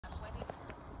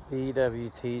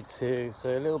BWT2.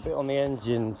 So a little bit on the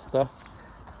engine stuff.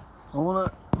 I'm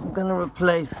gonna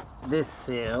replace this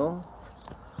seal.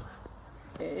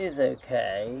 It is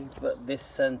okay, but this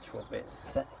central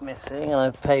bit's missing, and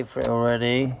I've paid for it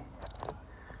already.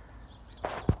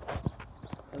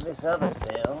 And this other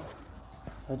seal,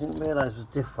 I didn't realise was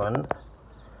different,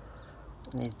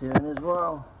 needs doing as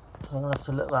well. So I'm gonna have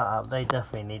to look that up. They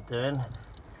definitely need doing.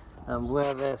 And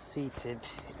where they're seated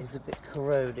is a bit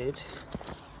corroded.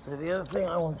 So the other thing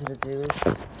I wanted to do is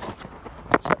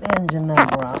check the engine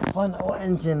number out, find out what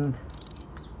engine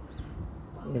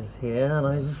is here, and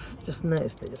I just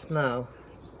noticed it just now.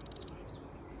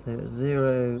 So it's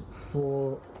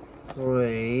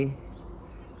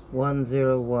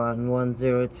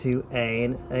 04310102A,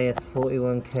 and it's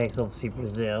AS41K, it's obviously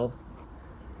Brazil.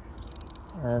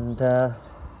 And just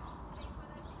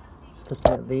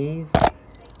looking at these,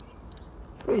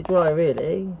 pretty dry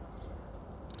really.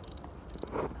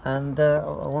 And I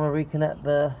want to reconnect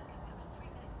the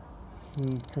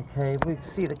heater cable. You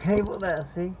can see the cable there,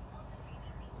 see?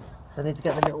 So I need to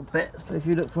get the little bits, but if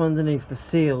you look from underneath, the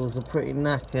seals are pretty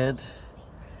knackered.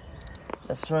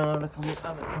 Let's try and have a look on the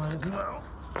other side as well.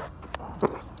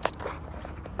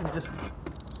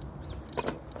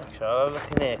 Actually, I'll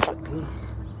look in here quickly.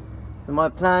 So my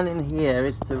plan in here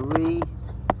is to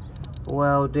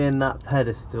re-weld in that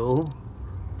pedestal,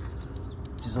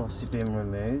 which is obviously being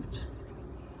removed.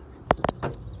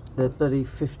 They're bloody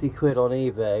 50 quid on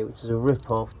eBay, which is a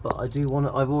rip-off, but I do want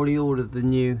to, I've already ordered the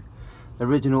new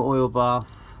original oil bath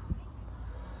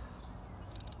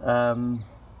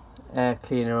air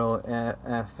cleaner or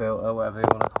air filter, whatever you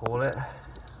want to call it.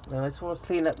 And I just want to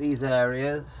clean up these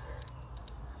areas.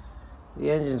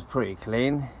 The engine's pretty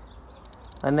clean.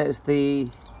 I noticed the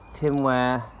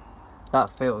tinware, that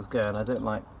filter's going. I don't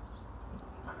like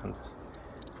a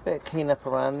bit of clean up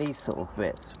around these sort of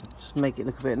bits, just make it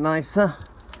look a bit nicer.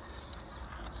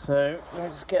 So let me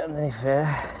just get underneath here.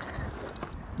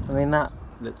 I mean, that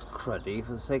looks cruddy.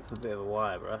 For the sake of a bit of a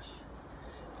wire brush,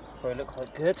 probably look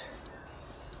quite good.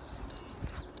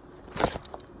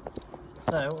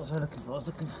 So what was I looking for?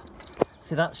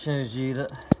 See, that shows you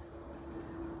that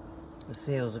the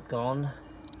seals are gone.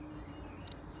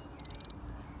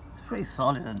 It's pretty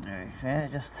solid underneath, yeah.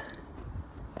 Just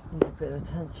need a bit of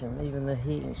attention. Even the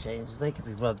heat exchangers, they could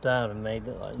be rubbed down and made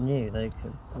look like new. They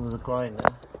could, with a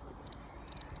grinder.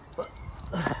 But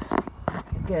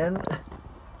again,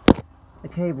 the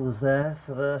cable's there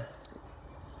for the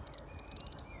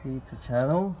heater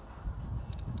channel.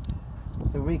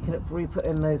 So re-put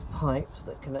in those pipes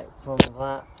that connect from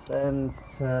that end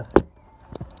to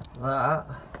that.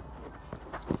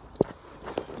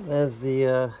 There's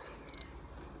the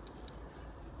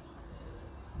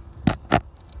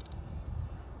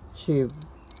tube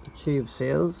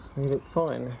seals. They look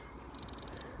fine.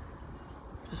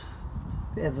 Just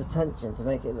a bit of attention to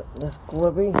make it look less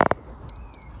grubby.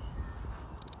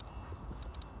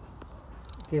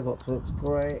 Gearbox looks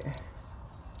great.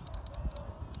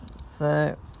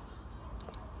 So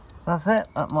that's it.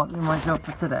 That might be my job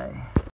for today.